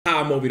Hi,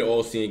 I'm over the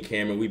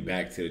TheAllSeeingCamera. We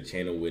back to the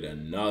channel with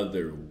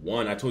another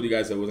one. I told you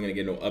guys I wasn't going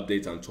to get no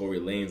updates on Tory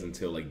Lanez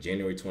until like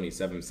January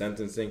 27th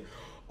sentencing.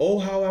 Oh,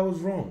 how I was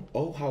wrong.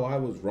 Oh, how I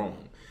was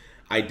wrong.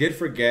 I did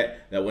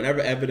forget that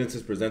whenever evidence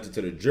is presented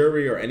to the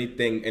jury or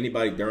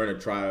anybody during a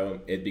trial,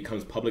 it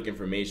becomes public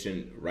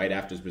information right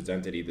after it's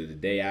presented, either the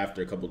day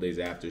after, a couple days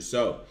after.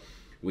 So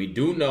we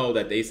do know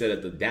that they said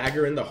that the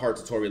dagger in the heart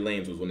to Tory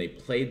Lanez was when they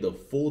played the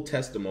full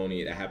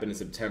testimony that happened in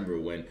September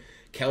when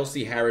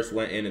Kelsey Harris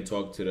went in and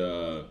talked to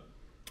the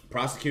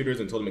prosecutors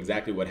and told them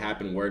exactly what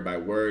happened, word by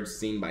word,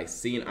 scene by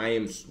scene.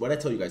 What I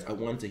tell you guys, I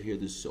wanted to hear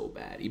this so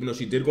bad. Even though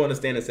she did go on the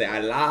stand and say,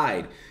 I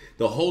lied.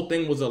 The whole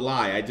thing was a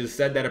lie. I just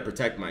said that to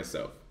protect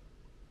myself.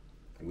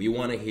 We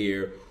want to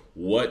hear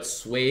what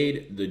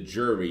swayed the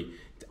jury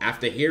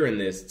after hearing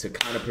this to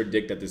kind of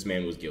predict that this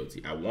man was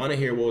guilty. I want to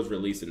hear what was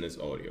released in this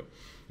audio.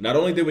 Not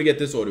only did we get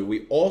this audio,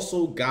 we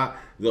also got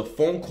the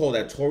phone call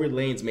that Tory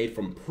Lanez made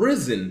from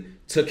prison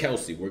to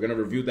Kelsey. We're going to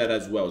review that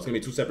as well. It's going to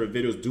be two separate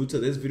videos due to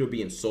this video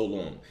being so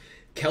long.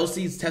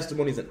 Kelsey's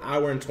testimony is an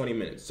hour and 20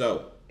 minutes.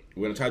 So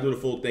we're going to try to do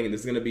the full thing, and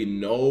this is going to be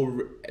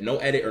no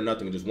edit or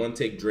nothing. Just one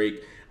take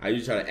Drake. I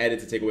usually try to edit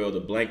to take away all the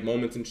blank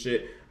moments and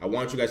shit. I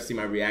want you guys to see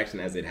my reaction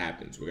as it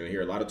happens. We're going to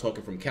hear a lot of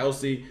talking from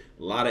Kelsey,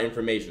 a lot of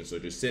information. So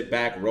just sit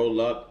back,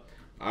 roll up.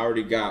 I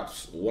already got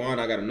one.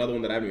 I got another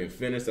one that I haven't even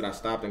finished that I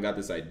stopped and got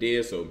this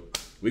idea. So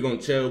we're going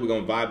to chill. We're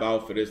going to vibe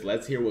out for this.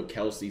 Let's hear what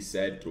Kelsey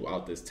said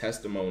throughout this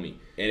testimony.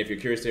 And if you're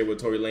curious to hear what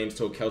Tory Lanez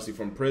told Kelsey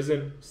from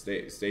prison,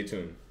 stay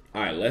tuned.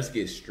 All right, let's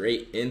get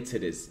straight into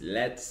this.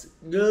 Let's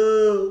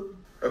go.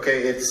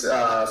 Okay, it's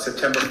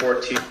September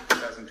 14th,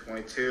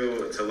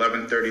 2022. It's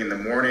 11:30 in the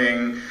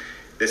morning.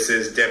 This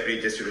is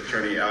Deputy District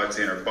Attorney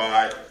Alexander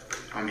Bott.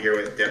 I'm here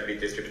with Deputy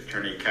District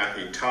Attorney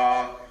Kathy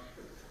Ta.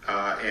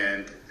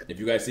 And if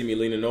you guys see me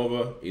leaning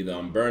over, either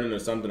I'm burning or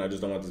something, I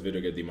just don't want this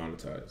video to get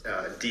demonetized.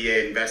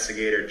 DA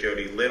Investigator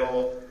Jody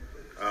Little.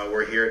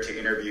 We're here to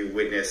interview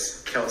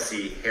witness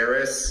Kelsey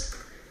Harris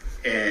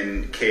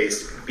in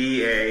case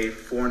BA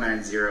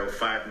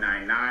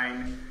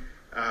 490599.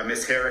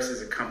 Ms. Harris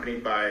is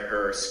accompanied by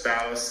her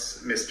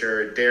spouse,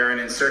 Mr.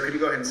 Darren. And sir, could you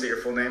go ahead and say your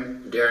full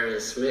name? Darren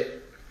Smith.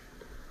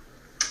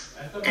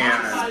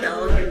 And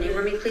spell your name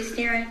for me, please,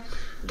 Darren.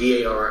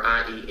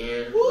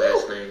 D-A-R-I-E-N,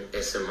 last name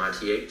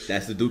S-M-I-T-H.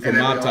 That's the dude from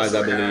Mob Ties,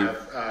 I believe.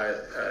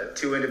 Have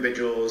two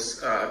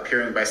individuals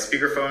appearing by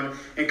speakerphone.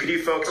 And could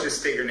you folks just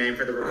state your name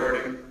for the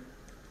recording?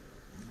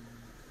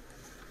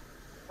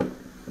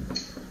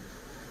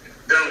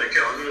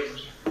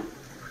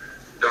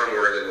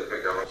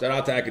 Shout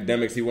out to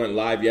Academics. He went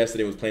live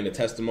yesterday, was playing the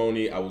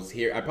testimony. I was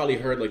here. I probably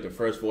heard like the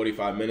first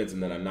 45 minutes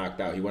and then I knocked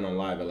out. He went on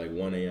live at like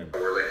 1 a.m.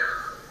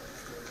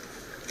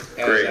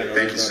 Great,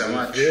 thank you so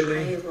much.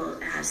 I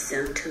will ask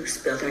them to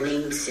spell their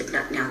names, if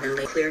not now, then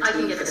later. Clear to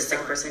me for the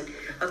second person.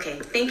 Okay,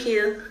 thank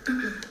you.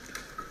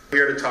 We're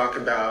here to talk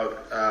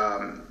about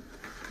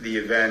the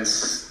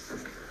events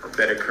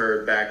that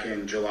occurred back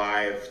in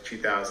July of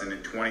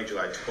 2020,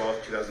 July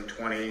 12th,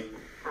 2020.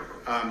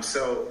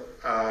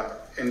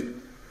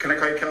 And can I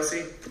call you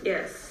Kelsey?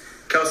 Yes.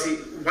 Kelsey,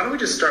 why don't we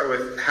just start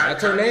with how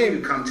did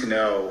you come to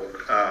know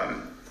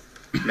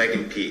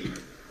Megan P?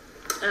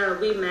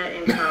 We met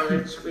in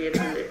college. We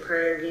attended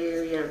Prairie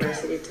View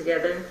University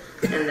together,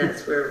 and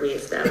that's where we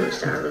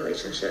established our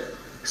relationship.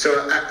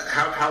 So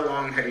how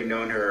long had you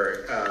known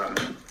her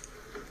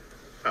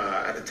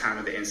at the time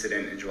of the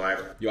incident in July?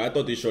 Yo, I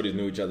thought these shorties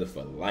knew each other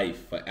for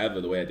life, forever,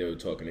 the way that they were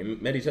talking. They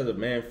met each other,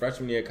 man,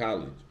 freshman year of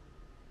college.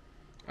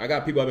 I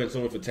got people I've been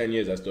swimming for 10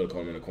 years, I still call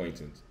them an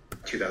acquaintance.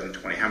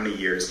 2020, how many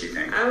years do you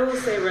think? I would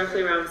say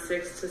roughly around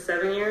 6 to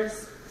 7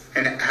 years.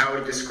 And how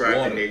would you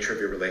describe the nature of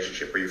your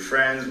relationship? Were you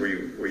friends? Were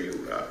you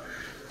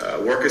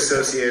work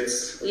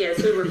associates?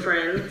 Yes, we were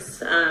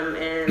friends.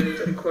 And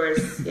of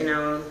course, you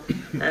know,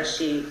 as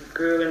she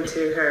grew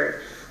into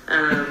her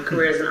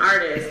career as an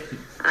artist,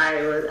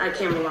 I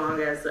came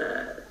along as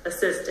an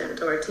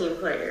assistant or a team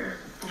player,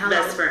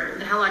 best friend.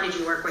 And how long did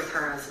you work with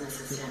her as an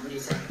assistant? What do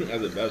you say?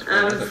 As a best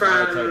friend.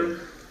 From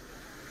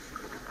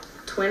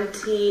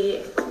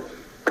 20.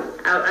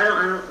 I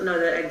don't know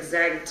the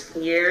exact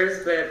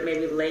years, but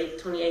maybe late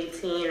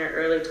 2018 or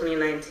early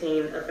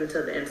 2019 up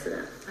until the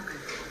incident. Okay.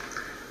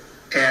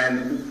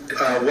 And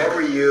what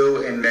were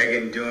you and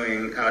Megan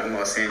doing out in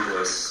Los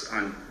Angeles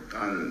on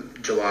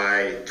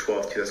July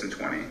 12th,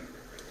 2020?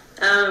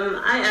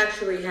 I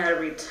actually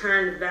had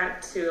returned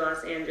back to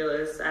Los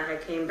Angeles. I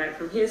had came back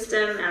from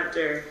Houston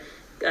after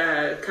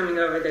coming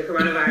over the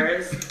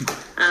coronavirus.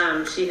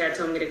 She had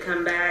told me to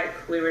come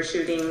back. We were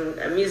shooting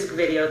a music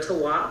video to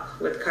WAP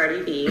with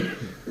Cardi B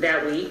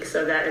that week,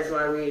 so that is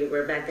why we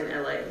were back in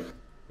LA.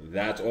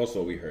 That's also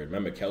what we heard.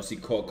 Remember, Kelsey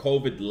caught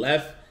COVID,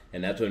 left,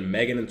 and that's when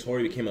Megan and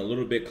Tory became a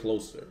little bit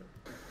closer.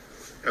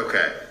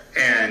 Okay,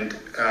 and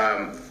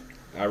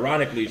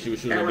ironically, she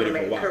was shooting a video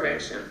for WAP.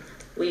 Correction.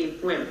 We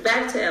went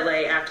back to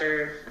LA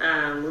after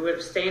we were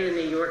staying in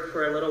New York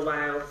for a little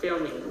while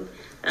filming.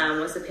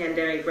 Once the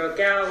pandemic broke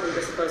out, we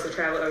were supposed to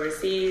travel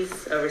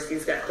overseas.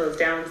 Overseas got closed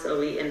down, so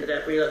we ended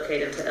up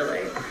relocating to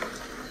LA.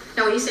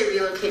 Now, when you say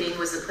relocating,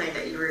 was the plan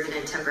that you were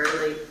going to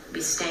temporarily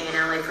be staying in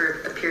LA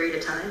for a period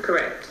of time?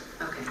 Correct.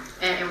 Okay.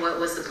 And what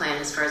was the plan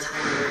as far as how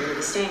long you were going to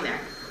be staying there?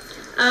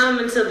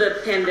 Until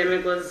the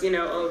pandemic was,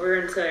 over,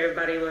 until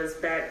everybody was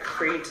back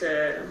free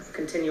to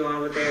continue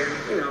on with their,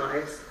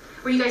 lives.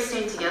 Were you guys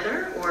staying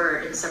together or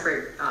in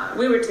separate?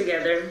 We were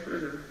together.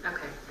 Mm-hmm.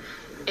 Okay.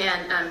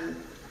 And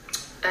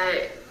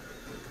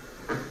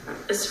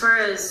as far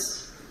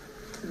as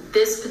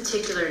this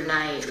particular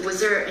night, was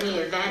there any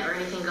event or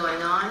anything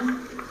going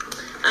on?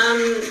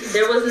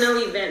 There was no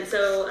event.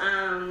 So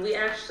we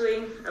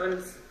actually got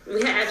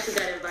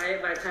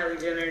invited by Kylie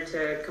Jenner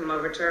to come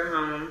over to her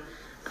home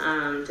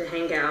to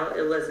hang out.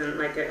 It wasn't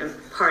like a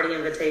party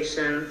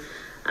invitation.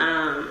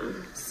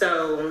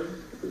 So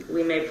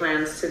we made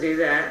plans to do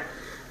that.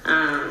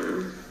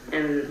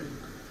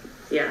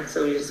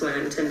 So we just went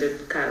and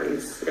attended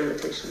Kylie's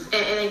invitation.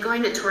 And then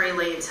going to Tory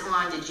Lanez, how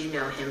long did you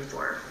know him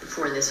for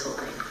before this whole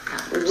thing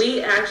happened?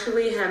 We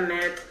actually had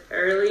met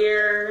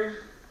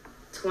earlier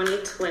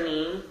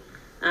 2020.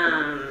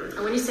 And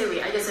when you say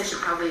we, I guess I should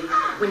probably,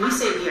 when you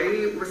say we, are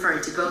you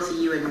referring to both of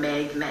you and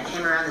Meg met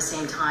him around the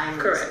same time?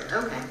 Correct.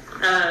 Okay.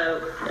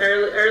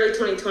 Early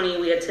 2020,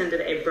 we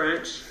attended a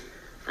brunch,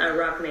 a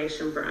Rock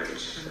Nation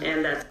brunch,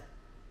 and that's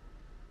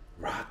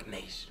Rock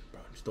Nation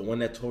brunch, the one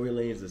that Tory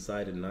Lanez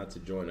decided not to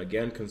join.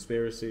 Again,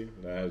 conspiracy.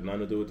 That has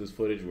nothing to do with this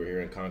footage. We're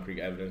hearing concrete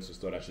evidence. Just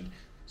thought I should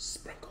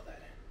sprinkle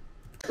that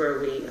in. where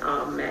we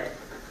all met.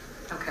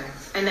 Okay.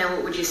 And then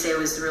what would you say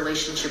was the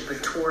relationship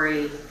with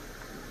Tory,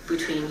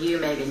 between you,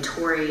 Meg, and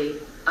Tory,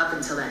 up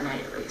until that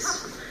night at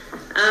least?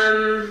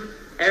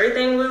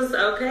 Everything was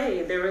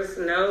okay. There was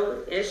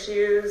no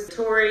issues.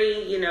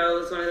 Tory,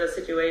 is one of those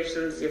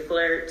situations you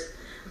flirt.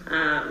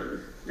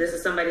 This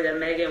is somebody that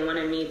Megan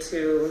wanted me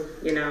to,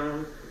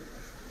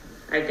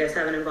 I guess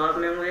have an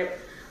involvement with.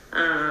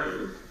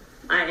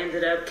 I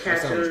ended up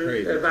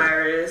catching the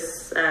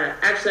virus.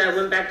 Actually, I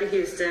went back to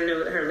Houston.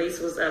 Her lease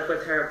was up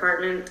with her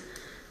apartment.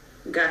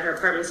 Got her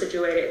apartment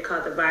situated,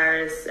 caught the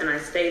virus, and I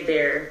stayed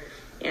there.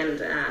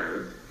 And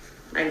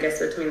I guess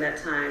between that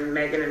time,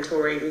 Megan and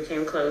Tory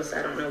became close.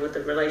 I don't know what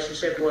the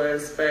relationship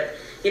was, but,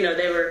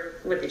 they were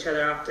with each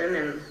other often,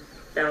 and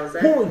that was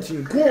that.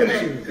 Quarantine.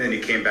 And then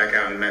you came back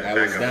out and met back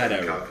up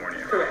in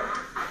California. Correct.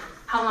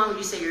 How long would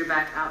you say you were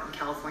back out in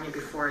California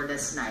before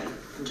this night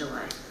in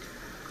July?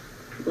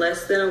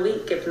 Less than a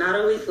week, if not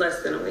a week,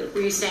 less than a week.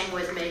 Were you staying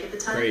with Meg at the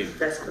time? Crazy.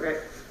 That's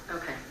correct.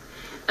 Okay.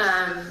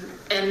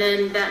 And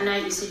then that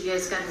night, you said you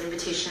guys got an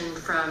invitation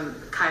from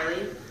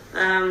Kylie.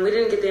 We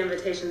didn't get the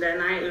invitation that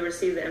night. We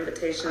received the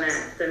invitation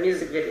at the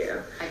music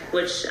video,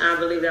 which I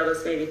believe that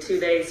was maybe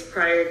 2 days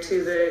prior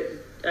to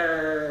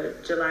the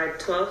July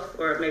 12th,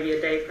 or maybe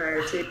a day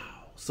prior to.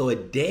 So a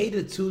day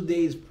to 2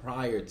 days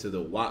prior to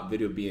the WAP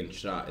video being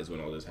shot is when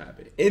all this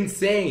happened.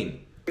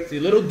 Insane. See,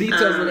 little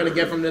details we're gonna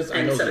get from this.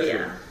 I know so, it's yeah.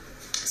 true.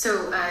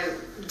 So,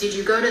 did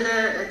you go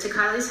to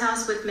Kylie's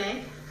house with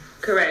Meg?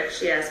 Correct.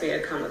 She asked me to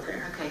come with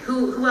her. Okay.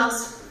 Who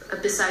else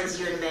besides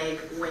you and Meg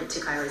went to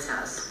Kylie's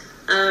house?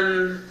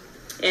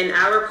 In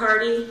our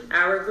party,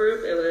 our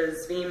group, it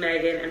was me,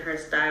 Megan, and her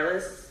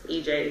stylist,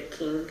 EJ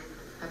King.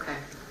 Okay.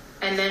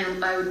 And then,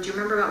 do you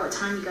remember about what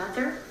time you got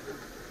there?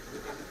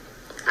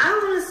 I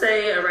want to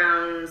say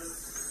around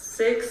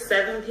 6,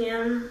 7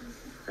 p.m.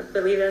 I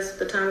believe that's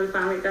the time we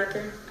finally got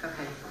there.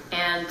 Okay.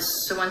 And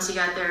so once you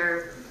got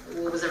there,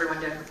 what was everyone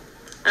doing?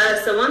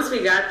 So once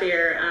we got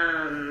there,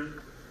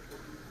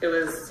 it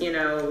was,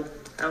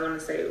 I want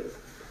to say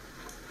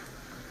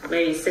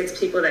maybe 6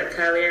 people that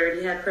Kylie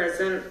already had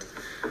present.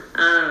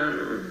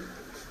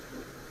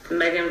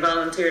 Megan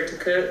volunteered to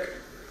cook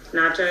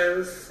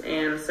nachos,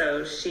 and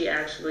so she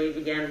actually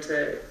began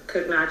to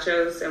cook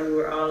nachos, and we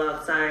were all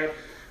outside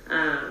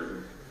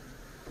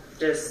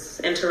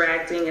just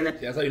interacting. And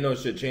That's how you know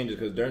shit changes,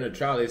 because during the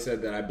trial they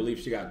said that I believe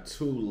she got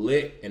too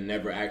lit and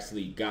never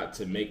actually got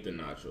to make the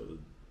nachos.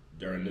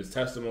 During this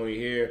testimony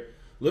here,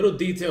 little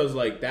details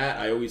like that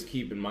I always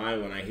keep in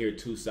mind when I hear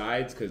two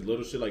sides, because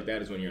little shit like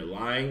that is when you're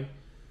lying.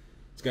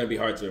 It's going to be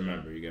hard to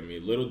remember, you get me?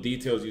 Little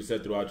details you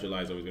said throughout your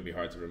life is always going to be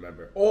hard to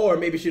remember. Or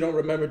maybe she don't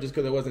remember just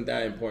because it wasn't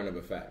that important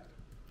of a fact.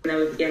 then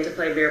we began to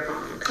play beer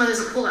pong. Oh, there's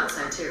a pool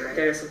outside too, right?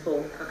 There's a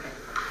pool. Okay.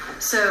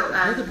 So,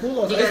 There's a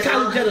pool outside. you It's guys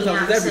all Kylie Jenner's hanging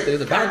house. out, There's everything.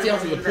 There's a bouncy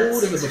house, there's a pool,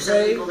 there's a 6 or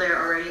 7 buffet. people there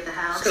already at the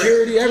house.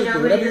 Security, Do you know everything,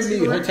 how whatever many you of those need.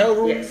 people were? Hotel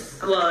room.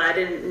 Yes. Well, I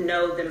didn't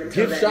know them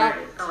until Gift that shop.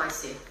 night. Oh, I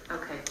see.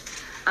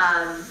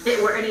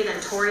 Okay. Were any of them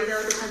Tory, though,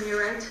 at the time you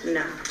arrived?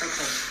 No.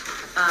 Okay.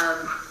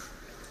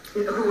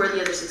 Who were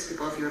the other 6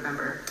 people, if you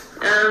remember?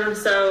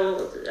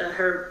 So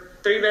her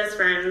 3 best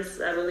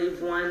friends, I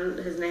believe one,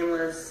 his name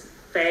was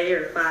Faye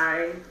or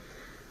Phi.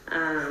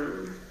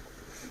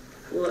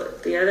 Well,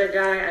 the other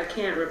guy, I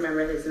can't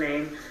remember his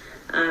name.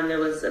 There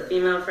was a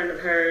female friend of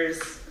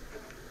hers,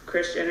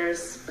 Kris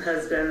Jenner's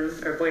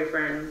husband or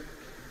boyfriend,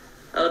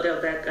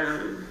 Odell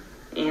Beckham,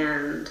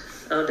 and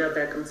Odell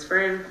Beckham's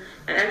friend.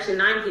 And actually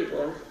 9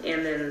 people.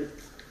 And then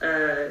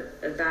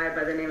a guy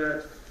by the name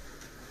of,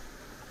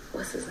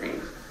 what's his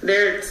name?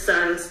 Their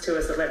sons to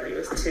a celebrity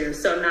was 2,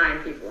 so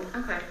 9 people.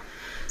 Okay.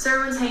 So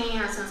everyone's hanging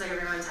out. Sounds like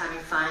everyone's having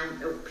fun.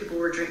 People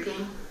were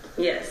drinking.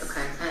 Yes.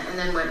 Okay. And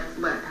then what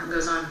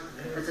goes on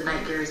as the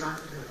night carries on?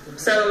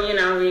 So, you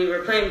know, we were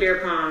playing beer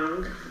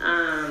pong,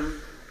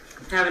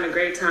 having a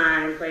great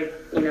time. Played,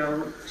 you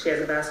know, she has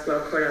a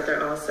basketball court out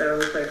there also.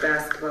 We played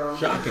basketball.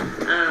 Shocking.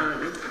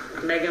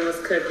 Megan was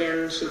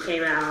cooking. She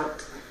came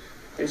out,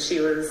 and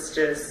she was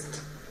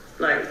just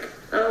like,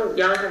 oh,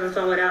 y'all are having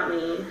fun without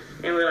me.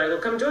 And we're like,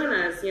 well, come join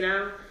us, you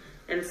know?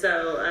 And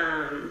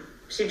so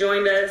she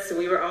joined us.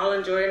 We were all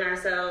enjoying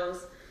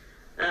ourselves.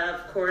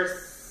 Of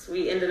course,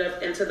 we ended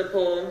up into the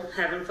pool,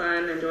 having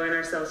fun, enjoying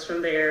ourselves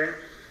from there.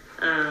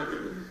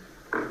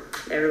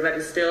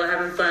 Everybody's still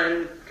having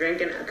fun,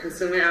 drinking,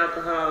 consuming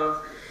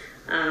alcohol.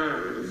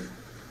 And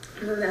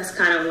that's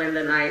kind of when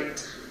the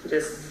night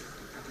just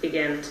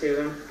began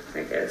to,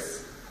 I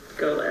guess,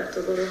 go left a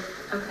little.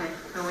 Okay.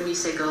 And when you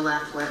say go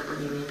left, what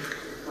do you mean?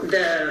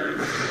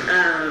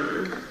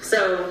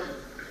 So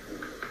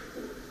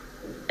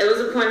it was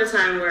a point of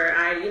time where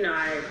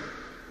I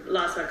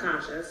lost my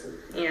conscience,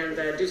 and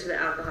due to the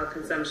alcohol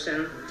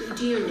consumption.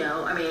 Do you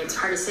know? I mean, it's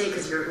hard to say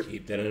because you're...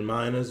 Keep that in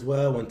mind as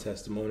well when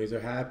testimonies are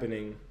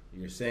happening.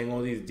 You're saying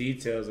all these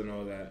details and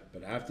all that,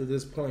 but after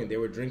this point, they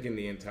were drinking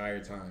the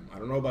entire time. I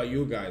don't know about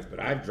you guys, but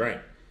I've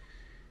drank.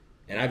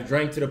 And I've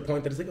drank to the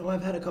point that it's like, oh,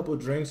 I've had a couple of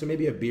drinks or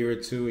maybe a beer or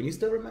two, and you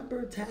still remember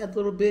a tad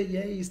little bit.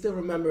 Yeah, you still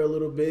remember a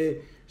little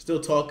bit. Still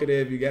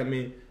talkative, you get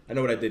me? I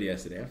know what I did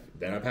yesterday.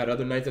 Then I've had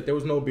other nights that there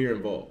was no beer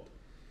involved.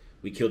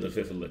 We killed a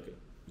fifth of liquor.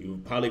 You're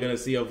probably going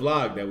to see a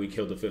vlog that we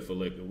killed a fifth of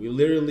liquor. We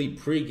literally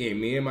pregame,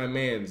 me and my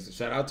mans.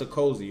 Shout out to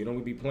Cozy. You know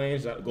we be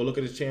playing. Go look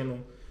at his channel,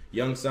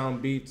 Young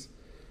Sound Beats.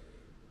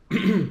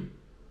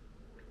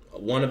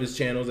 One of his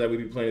channels that we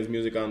be playing his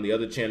music on. The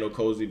other channel,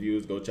 Cozy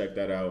Views. Go check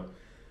that out.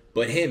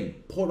 But him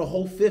poured a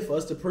whole fifth for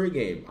us to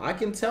pregame. I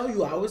can tell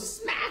you I was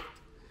smacked.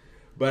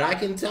 But I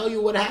can tell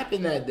you what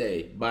happened that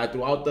day. But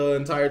throughout the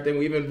entire thing,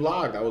 we even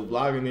vlogged. I was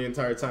vlogging the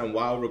entire time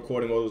while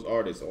recording all those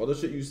artists. All the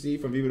shit you see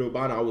from Viva de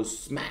Urbana, I was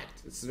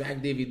smacked.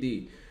 Smacked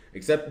DVD.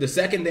 Except the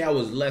second day I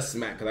was less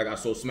smacked because I got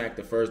so smacked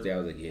the first day. I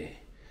was like, yeah,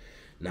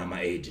 now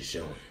my age is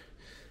showing.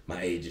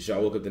 My age is showing.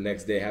 I woke up the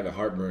next day having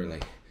heartburn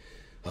like,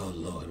 oh,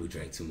 Lord, we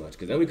drank too much.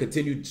 Because then we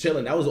continued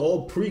chilling. That was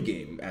all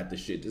pregame at the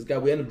shit. This guy,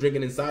 we ended up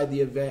drinking inside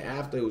the event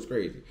after. It was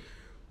crazy.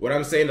 What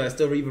I'm saying is I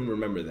still even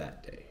remember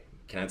that day.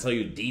 Can I tell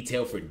you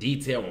detail for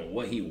detail on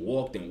what he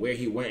walked and where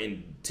he went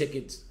and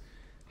tickets?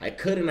 I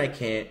could and I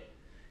can't.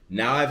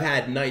 Now I've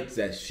had nights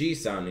that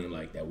she's sounding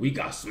like that. We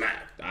got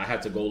smacked. I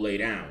had to go lay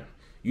down.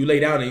 You lay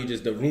down and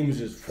the room's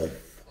just...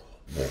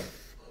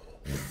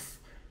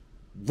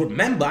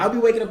 Remember, I'll be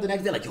waking up the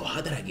next day like, yo,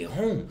 how did I get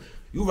home?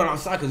 You run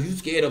outside because you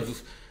scared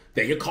of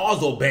that your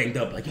car's all banged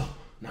up. Like, yo,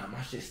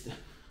 my shit's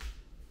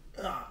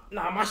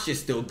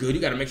still good.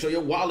 You got to make sure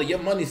your wallet, your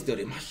money's still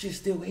there. My shit's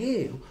still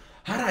here.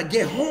 How did I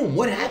get home?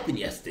 What happened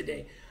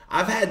yesterday?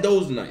 I've had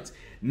those nights.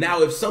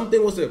 Now, if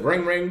something was to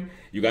ring,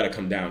 you got to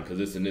come down because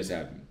this and this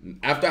happened.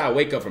 After I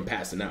wake up from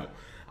passing out,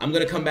 I'm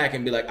going to come back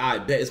and be like, I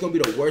bet it's going to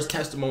be the worst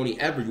testimony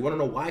ever. You want to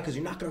know why? Because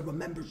you're not going to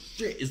remember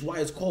shit. It's why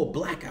it's called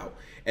blackout.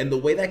 And the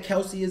way that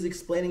Kelsey is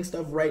explaining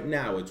stuff right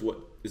now, it's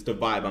the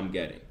vibe I'm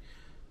getting.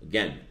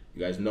 Again, you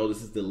guys know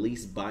this is the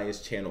least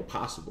biased channel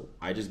possible.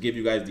 I just give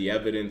you guys the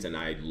evidence, and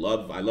I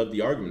love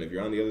the argument. If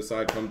you're on the other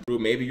side, come through.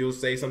 Maybe you'll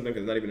say something,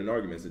 because it's not even an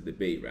argument, it's a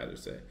debate, rather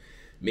say.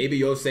 Maybe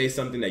you'll say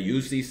something that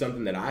you see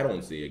something that I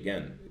don't see.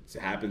 Again,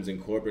 it happens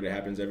in corporate, it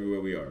happens everywhere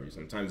we are.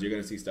 Sometimes you're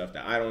going to see stuff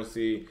that I don't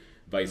see,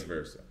 vice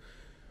versa.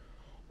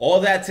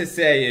 All that to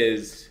say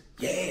is,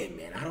 yeah,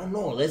 man, I don't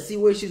know. Let's see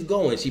where she's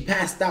going. She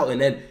passed out,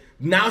 and then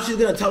now she's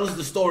going to tell us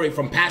the story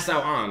from pass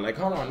out on. Like,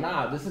 hold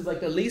on, this is like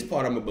the least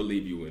part I'm going to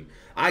believe you in.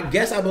 I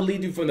guess I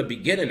believed you from the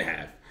beginning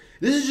half.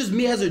 This is just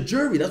me as a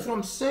jury. That's what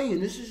I'm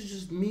saying. This is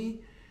just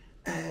me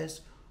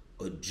as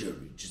a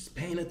jury. Just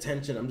paying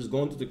attention. I'm just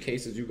going through the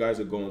cases you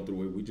guys are going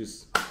through it.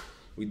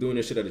 We doing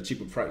this shit at a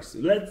cheaper price.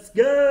 Let's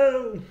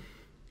go.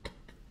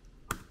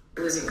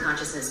 Losing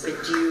consciousness,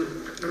 but do you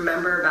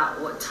remember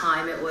about what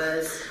time it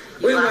was?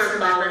 We weren't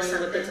following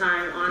up at the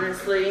time,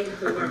 honestly.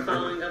 We weren't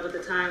following up at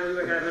the time. We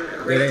were having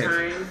a great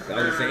time.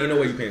 I was saying, ain't no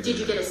way you paying attention. Did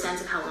you get a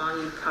sense of how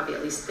long you'd probably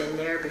at least been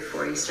there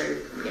before you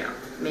started,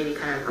 maybe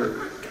kind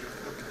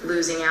of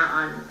losing out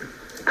on?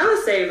 I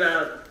would say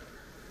about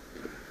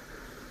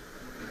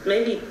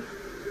maybe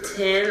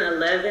 10,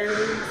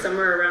 11,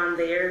 somewhere around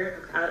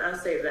there. I'll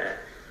say that.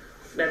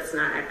 That's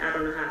not, I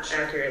don't know how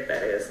accurate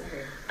that is.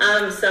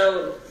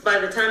 So by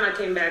the time I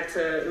came back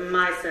to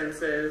my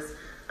senses,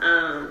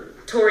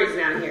 Tori's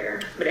down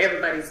here, but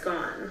everybody's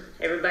gone.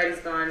 Everybody's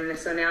gone, and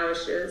so now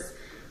it's just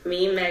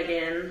me,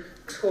 Megan,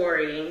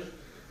 Tori,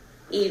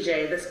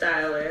 EJ, the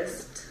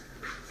stylist,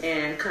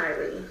 and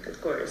Kylie,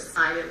 of course.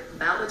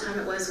 About what time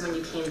it was when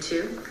you came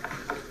to?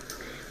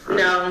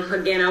 No,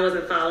 again, I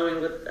wasn't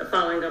following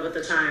up at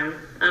the time.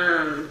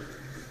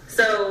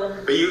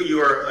 But you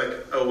were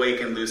like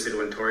awake and lucid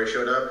when Tori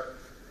showed up?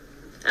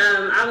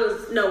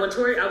 When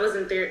Tori, I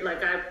wasn't there.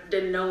 Like, I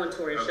didn't know when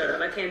Tori showed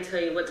up. I can't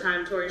tell you what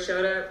time Tori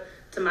showed up.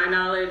 To my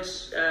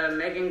knowledge,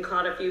 Megan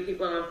called a few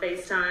people on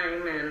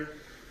FaceTime, and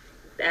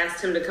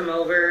asked him to come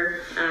over.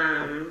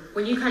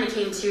 When you kind of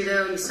came to,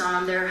 though, you saw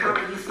him there. How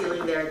were you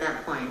feeling there at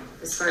that point?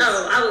 As far as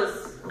I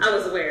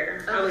was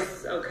aware. Okay. I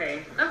was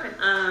okay. Okay.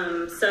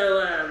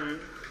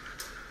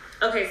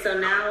 So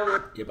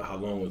now. Yeah, but how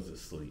long was the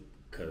sleep?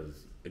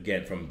 Because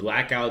again, from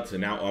blackout to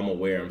now I'm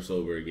aware I'm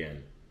sober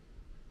again.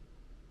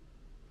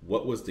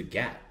 What was the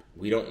gap?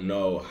 We don't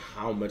know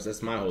how much.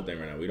 That's my whole thing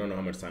right now. We don't know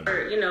how much time.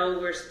 You know,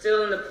 we're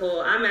still in the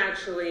pool.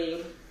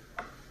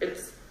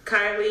 It's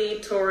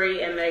Kylie,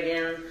 Tori, and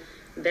Megan.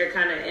 They're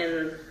kind of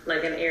in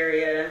like an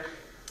area.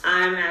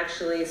 I'm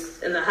actually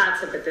in the hot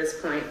tub at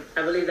this point.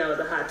 I believe that was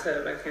a hot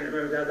tub. I can't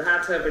remember if that was a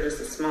hot tub or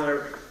just a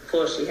smaller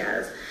pool she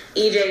has.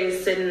 EJ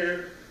is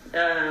sitting.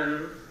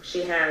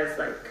 She has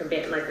like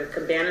a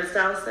cabana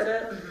style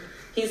setup. Mm-hmm.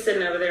 He's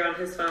sitting over there on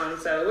his phone.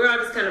 So we're all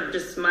just kind of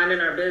just minding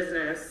our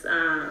business.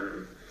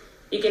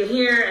 You can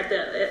hear at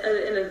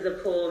the end of the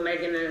pool,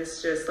 Megan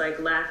is just like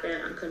laughing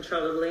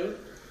uncontrollably.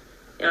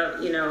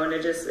 You know, and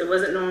it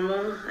wasn't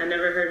normal. I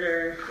never heard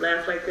her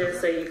laugh like this,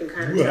 so you can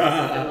kind of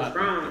tell something was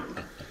wrong.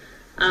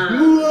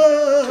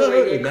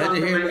 Tori did call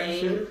for my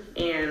name,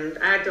 and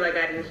I acted like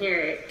I didn't hear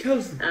it.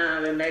 Kelsey,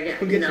 and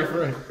Megan,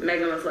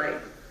 Megan was like,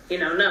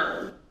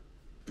 no.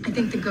 I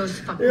think the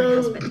ghost fucked my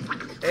husband.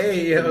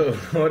 Hey, yo,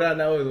 hold on,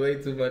 that was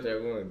way too much at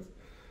once.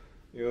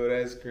 Yo,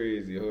 that's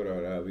crazy. Hold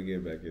on, we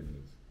get back in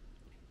this.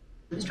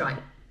 It was dry.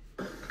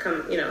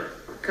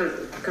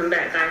 Come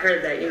back. I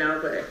heard that,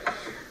 but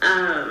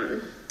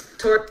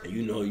Tori.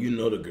 You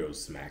know the girls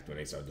smacked when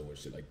they start doing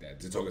shit like that.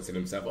 They're talking to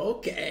themselves.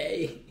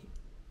 Okay,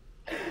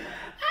 he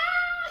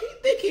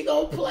think he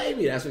gonna play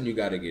me. That's when you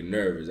gotta get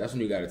nervous. That's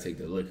when you gotta take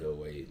the liquor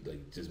away.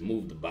 Like just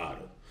move the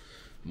bottle.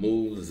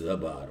 Moves the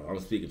bottle. I'm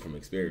speaking from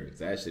experience.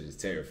 That shit is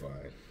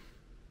terrifying.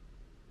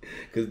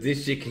 Cause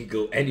this shit can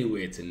go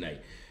anywhere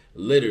tonight.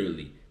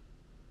 Literally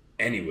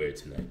anywhere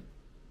tonight.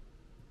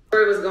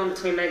 Tori was going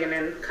between Megan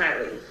and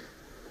Kylie.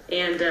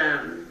 And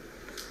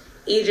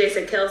EJ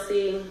said,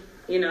 Kelsey,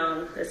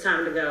 it's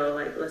time to go.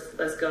 Like,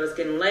 let's go. It's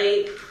getting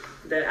late.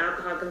 The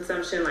alcohol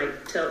consumption,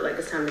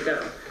 it's time to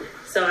go.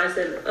 So I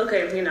said,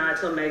 okay, I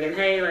told Megan,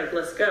 hey,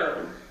 let's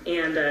go.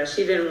 And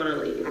she didn't want to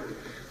leave.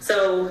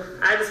 So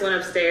I just went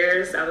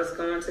upstairs. I was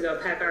going to go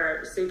pack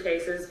our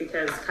suitcases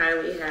because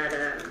Kylie had,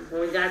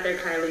 when we got there,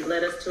 Kylie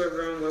led us to a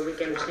room where we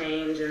can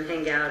change and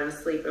hang out and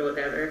sleep or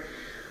whatever.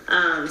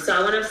 So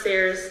I went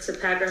upstairs to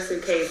pack our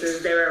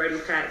suitcases. They were already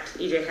packed.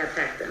 EJ had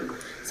packed them.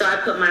 So I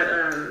put my,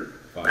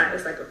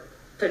 it's like a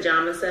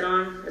pajama set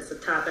on. It's a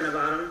top and a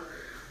bottom.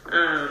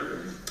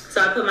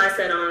 So I put my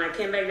set on. I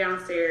came back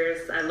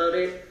downstairs. I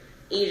loaded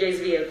EJ's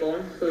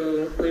vehicle,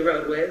 who we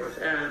rode with.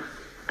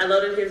 I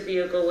loaded his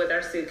vehicle with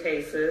our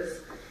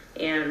suitcases.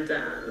 And,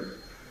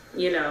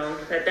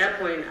 at that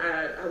point,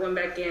 I went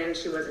back in.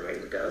 She wasn't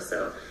ready to go.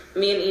 So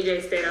me and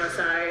EJ stayed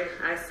outside.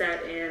 I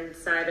sat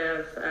inside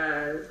of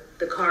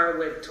the car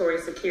with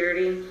Tori's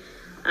security.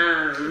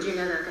 Did you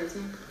know that guy's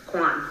name?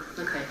 Quan.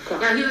 Okay.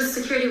 Quan. Now, he was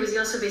security. Was he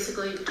also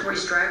basically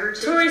Tori's driver,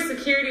 too? Tori's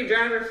security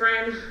driver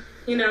friend,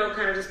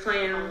 kind of just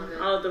playing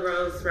all of the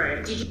roles,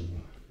 right.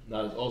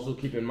 Now, also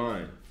keep in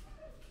mind,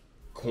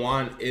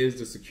 Quan is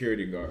the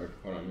security guard.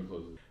 Hold on, let me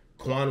close it.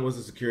 Quan was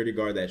the security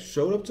guard that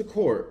showed up to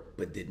court,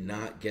 but did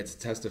not get to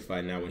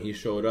testify. Now, when he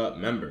showed up,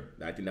 remember,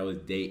 I think that was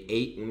day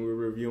 8 when we were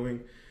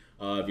reviewing.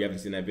 If you haven't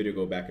seen that video,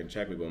 go back and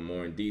check. We go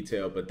more in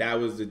detail. But that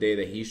was the day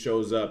that he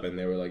shows up, and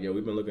they were like, yo,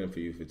 we've been looking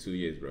for you for 2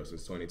 years, bro,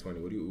 since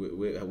 2020.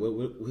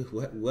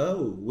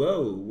 Whoa,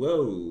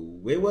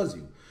 where was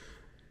you?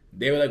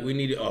 They were like, we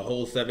needed a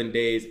whole 7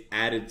 days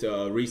added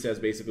to recess,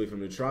 basically,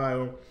 from the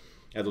trial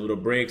as a little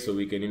break so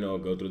we can,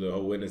 go through the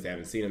whole witness. They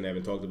haven't seen him. They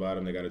haven't talked about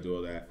him. They got to do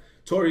all that.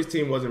 Tori's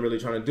team wasn't really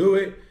trying to do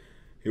it.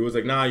 He was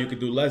like, nah, you could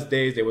do less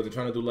days. They wasn't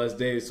trying to do less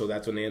days. So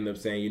that's when they ended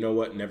up saying, you know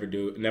what,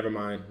 never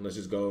mind. Let's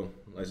just go.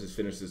 Let's just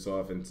finish this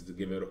off and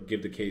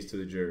give the case to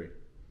the jury.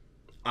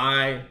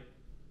 I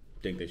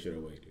think they should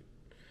have waited.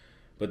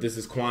 But this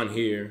is Quan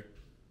here.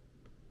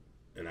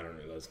 And I don't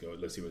know. Let's go.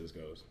 Let's see where this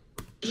goes.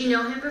 Did you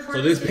know him before?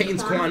 So this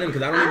paints Quan in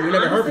because we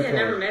never heard from Quan. I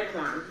never met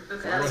Quan.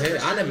 Okay.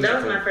 That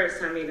was my first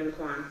time meeting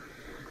Quan.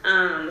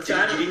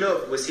 Did you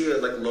know, was he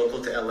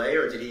local to LA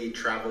or did he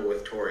travel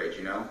with Tori? Do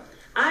you know?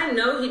 I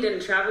know he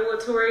didn't travel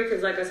with Tori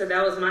because, like I said,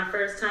 that was my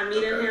first time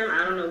meeting him.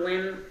 I don't know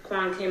when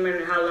Quan came in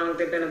or how long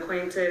they've been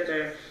acquainted,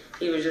 or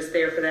he was just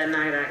there for that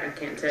night. I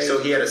can't tell you.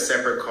 So he had a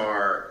separate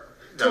car.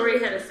 Tori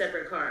had a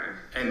separate car.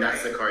 And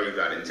that's the car you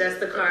got into? That's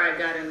the car I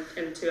got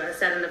into. I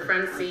sat in the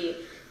front seat.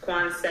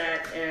 Quan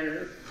sat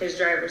in his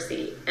driver's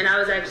seat. And I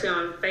was actually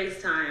on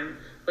FaceTime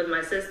with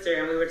my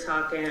sister, and we were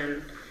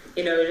talking,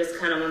 just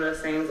kind of one of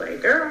those things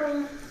like,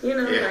 girl,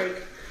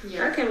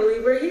 I can't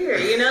believe we're here.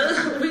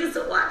 We used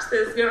to watch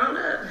this growing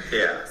up.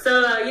 Yeah.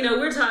 So,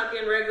 we're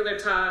talking regular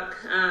talk.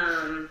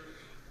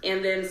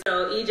 And then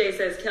so EJ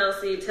says,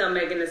 Kelsey, tell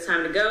Megan it's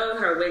time to go.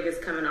 Her wig is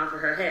coming off of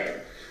her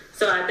head.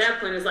 So at that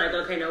point, it's like,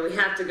 okay, no, we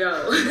have to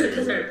go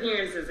because her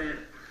appearance isn't,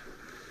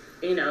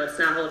 it's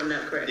not holding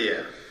up correctly.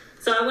 Yeah.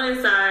 So I went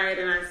inside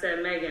and I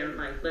said,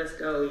 Megan, let's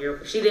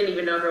go. She didn't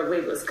even know her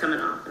wig was coming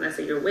off. And I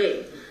said, your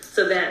wig.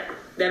 So that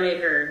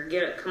made her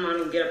come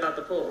on and get up out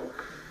the pool.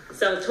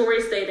 So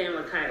Tori stayed in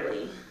with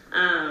Kylie.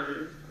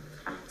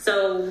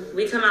 So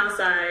we come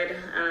outside.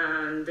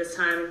 This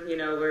time, you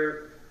know,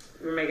 we're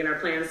making our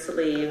plans to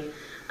leave.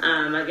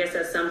 I guess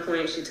at some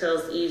point she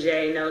tells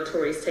EJ, no,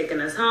 Tori's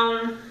taking us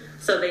home.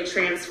 So they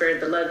transferred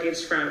the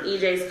luggage from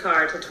EJ's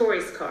car to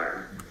Tori's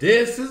car.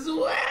 This is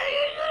why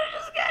you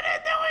just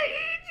gotta do it,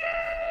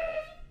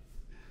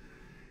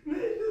 EJ. You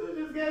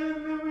just gotta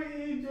do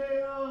it, EJ.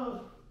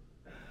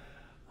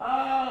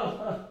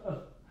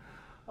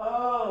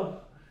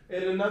 Oh.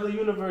 In another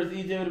universe,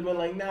 EJ would have been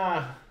like,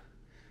 nah,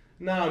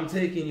 I'm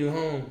taking you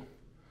home.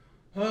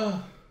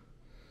 Let's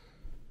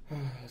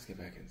get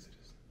back into this.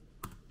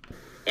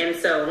 And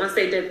so once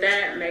they did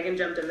that, Megan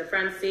jumped in the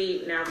front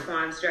seat. Now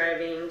Quan's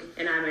driving,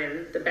 and I'm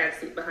in the back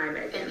seat behind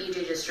Megan. And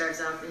EJ just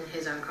drives off in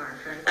his own car,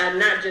 correct?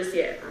 Not just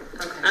yet.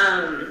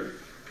 Okay.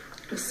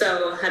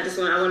 So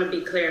I want to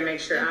be clear and make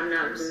sure I'm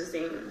not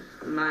losing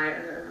my.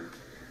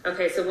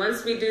 Okay, so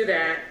once we do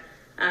that,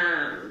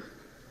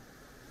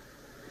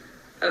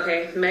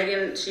 okay,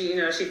 Megan,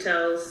 she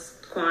tells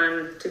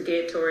Quan to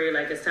get Tori,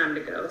 like it's time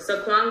to go.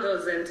 So Quan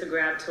goes in to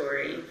grab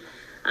Tori.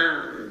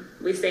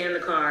 We stay in the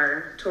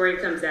car. Tori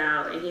comes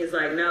out and he's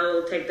like,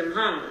 no, take them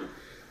home.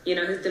 You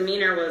know, his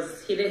demeanor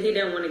was, he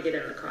didn't want to get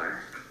in the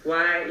car.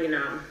 Why? You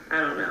know, I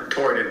don't know.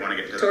 Tori didn't want to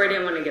get in the Tori car.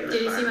 didn't want to get in the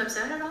car. Did he seem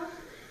upset at all?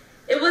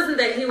 It wasn't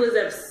that he was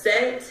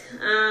upset.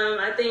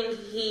 I think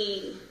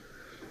he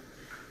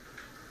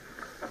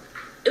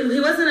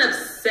wasn't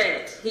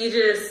upset. He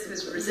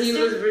just he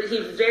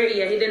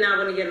did not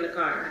want to get in the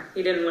car.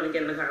 He didn't want to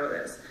get in the car with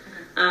us.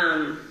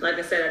 Like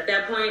I said, at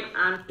that point,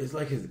 it's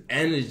like his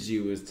energy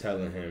was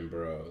telling him,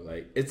 bro.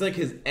 Like, it's like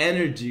his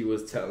energy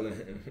was telling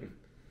him.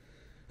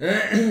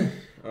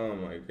 Oh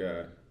my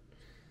God.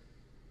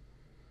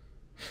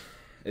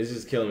 It's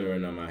just killing me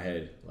right now in my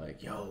head.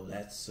 Like, yo,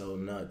 that's so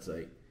nuts.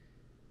 Like,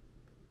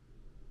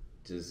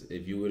 just,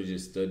 if you would have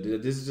just stood,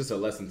 this is just a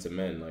lesson to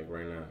men, like,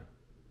 right now.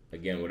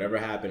 Again, whatever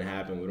happened.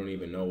 We don't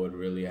even know what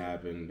really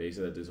happened. They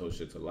said that this whole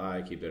shit's a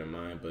lie. Keep that in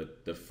mind.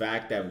 But the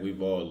fact that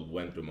we've all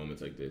went through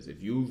moments like this,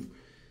 if you've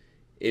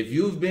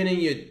been in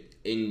your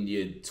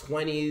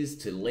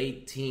 20s to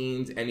late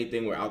teens,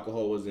 anything where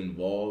alcohol was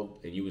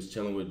involved, and you was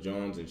chilling with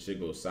Jones and shit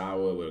goes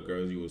sour with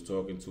girls you was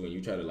talking to, and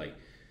you try to like,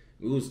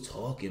 we was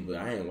talking, but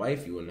I ain't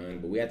wife you or nothing,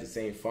 but we had the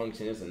same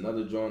function. It's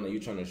another John that you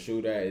trying to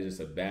shoot at. It's just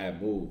a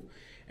bad move.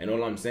 And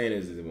all I'm saying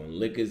is that when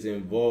liquor's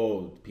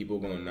involved, people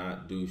are going to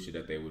not do shit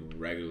that they would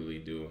regularly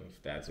do,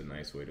 if that's a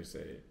nice way to say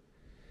it.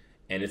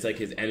 And it's like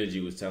his energy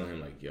was telling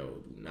him, like, yo,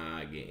 do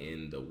not get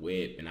in the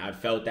whip. And I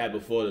felt that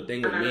before. The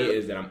thing with me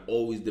is that I'm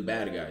always the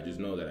bad guy. Just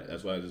know that.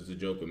 That's why it's a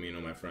joke with me and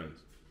all my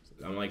friends.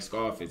 I'm like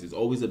Scarface. It's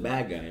always a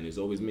bad guy, and it's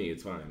always me.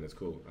 It's fine. That's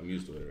cool. I'm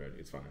used to it already.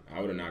 It's fine.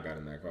 I would have not gotten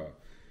in that car.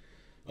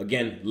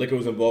 Again, liquor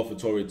was involved for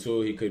Tori,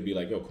 too. He could be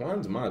like, yo,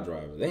 Quan's my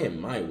driver. They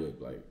in my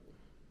whip. Like,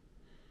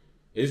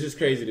 it's just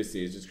crazy to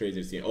see.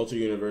 In Ultra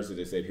Universes,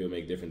 they said he'll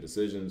make different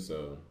decisions,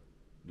 so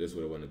this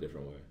would have went a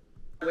different way.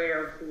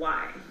 Aware of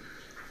why.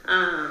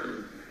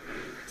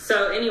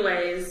 So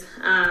anyways.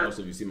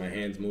 Also, if you see my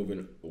hands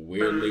moving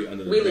weirdly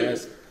under the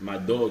desk, my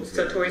dog's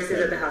here. So Tori stays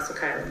at the house with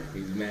Kylie.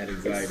 He's mad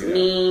anxiety.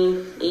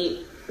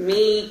 It's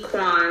me,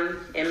 Quan,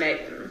 and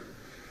Megan.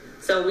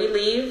 So we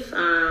leave.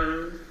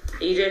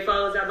 EJ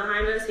follows out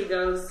behind us. He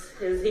goes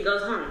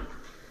home.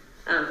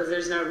 Because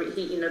there's no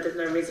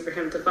reason for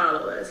him to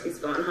follow us. He's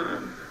going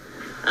home.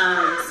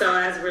 So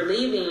as we're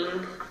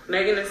leaving,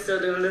 Megan is still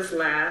doing this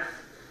laugh.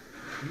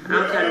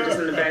 I'm kind of just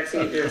in the back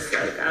seat, just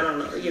like, I don't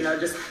know,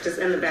 just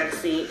in the back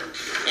seat.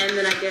 And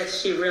then I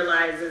guess she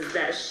realizes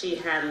that she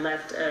had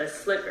left a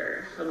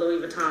slipper, a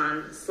Louis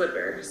Vuitton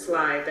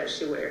slide that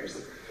she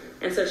wears.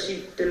 And so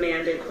she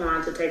demanded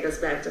Quan to take us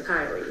back to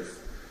Kylie's.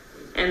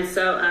 And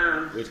so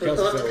we pull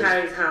up to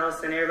Kylie's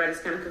house, and everybody's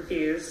kind of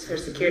confused. Her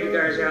security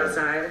guards are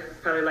outside,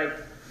 probably like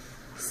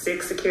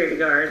 6 security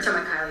guards. You're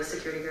talking about Kylie's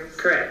security guards?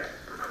 Correct.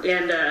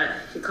 And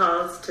he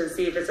calls to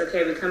see if it's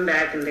okay. We come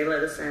back, and they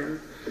let us in.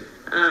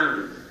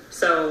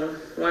 So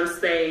once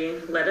they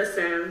let us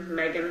in,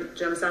 Megan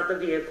jumps out the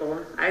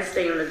vehicle. I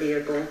stay in the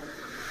vehicle.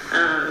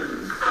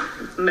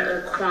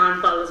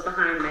 Quan follows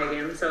behind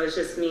Megan, so it's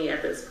just me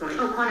at this point.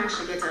 Oh, Quan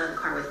actually gets out of the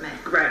car with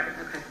Meg. Right.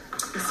 Okay.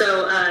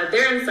 So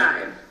they're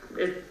inside.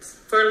 It's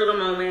for a little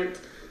moment.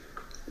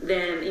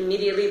 Then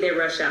immediately they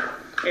rush out.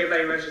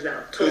 Everybody rushes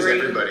out. Who's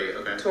everybody?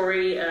 Okay.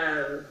 Tori,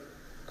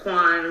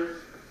 Quan,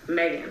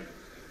 Megan.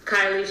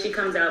 Kylie, she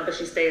comes out, but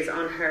she stays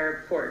on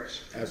her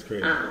porch. That's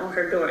crazy. On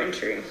her door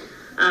entry.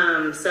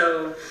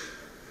 So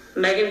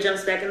Megan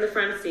jumps back in the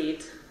front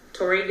seat.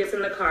 Tori gets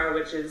in the car,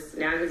 which is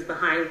now he's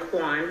behind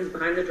Quan. He's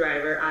behind the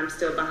driver. I'm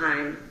still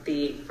behind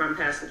the front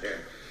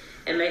passenger.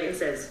 And Megan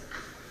says,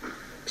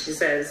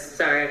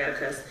 sorry, I gotta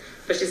cuss,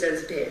 but she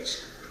says,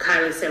 bitch.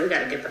 Kylie said, we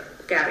gotta get the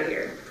fuck out of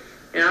here.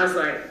 And I was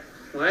like,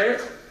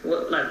 what?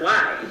 Like,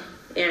 why?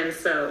 And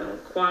so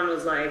Quan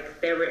was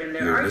like, they were in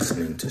their You're argument.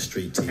 listening to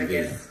Street TV. I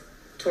guess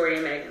Tori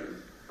and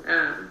Megan.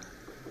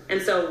 And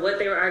so what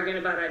they were arguing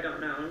about, I don't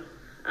know.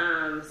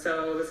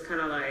 So it was kind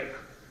of like,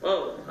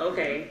 whoa,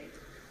 okay.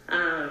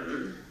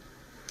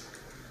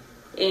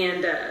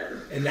 And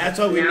that's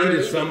why we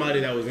needed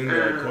somebody that was in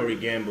there, like Corey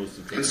Gambles.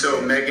 To take and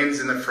so Megan's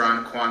in the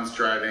front, Quan's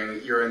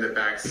driving, you're in the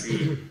back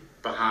seat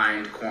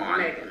behind Quan.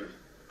 Megan.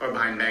 Or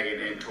behind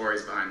Megan, and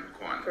Tori's behind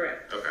Quan.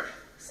 Correct. Okay.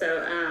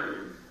 So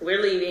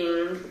we're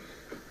leaving,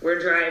 we're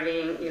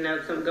driving, you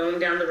know, going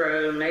down the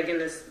road. Megan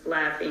is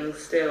laughing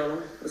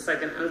still. It's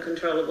like an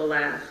uncontrollable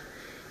laugh.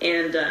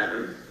 And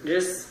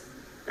just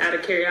out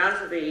of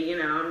curiosity, you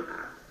know,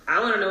 I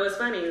want to know what's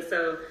funny.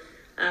 So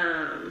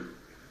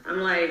I'm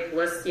like,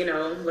 what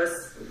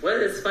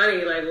is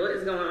funny? Like, what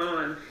is going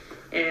on?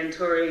 And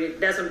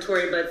that's when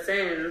Tori butts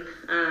in,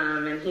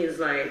 and he's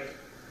like,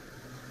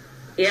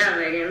 yeah,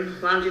 Megan,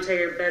 why don't you tell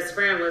your best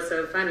friend what's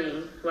so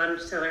funny? Why don't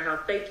you tell her how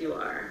fake you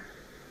are?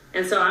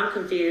 And so I'm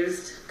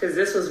confused because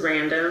this was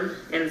random.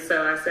 And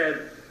so I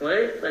said,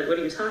 what? Like, what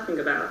are you talking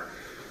about?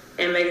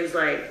 And Megan's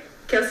like,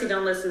 Kelsey,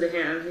 don't listen to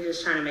him. He's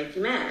just trying to make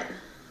you mad.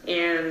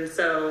 And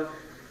so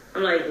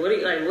I'm like, what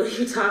are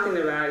you talking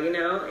about? You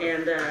know?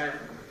 And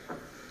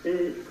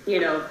you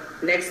know,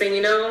 next thing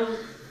you know,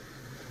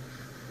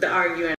 the arguing.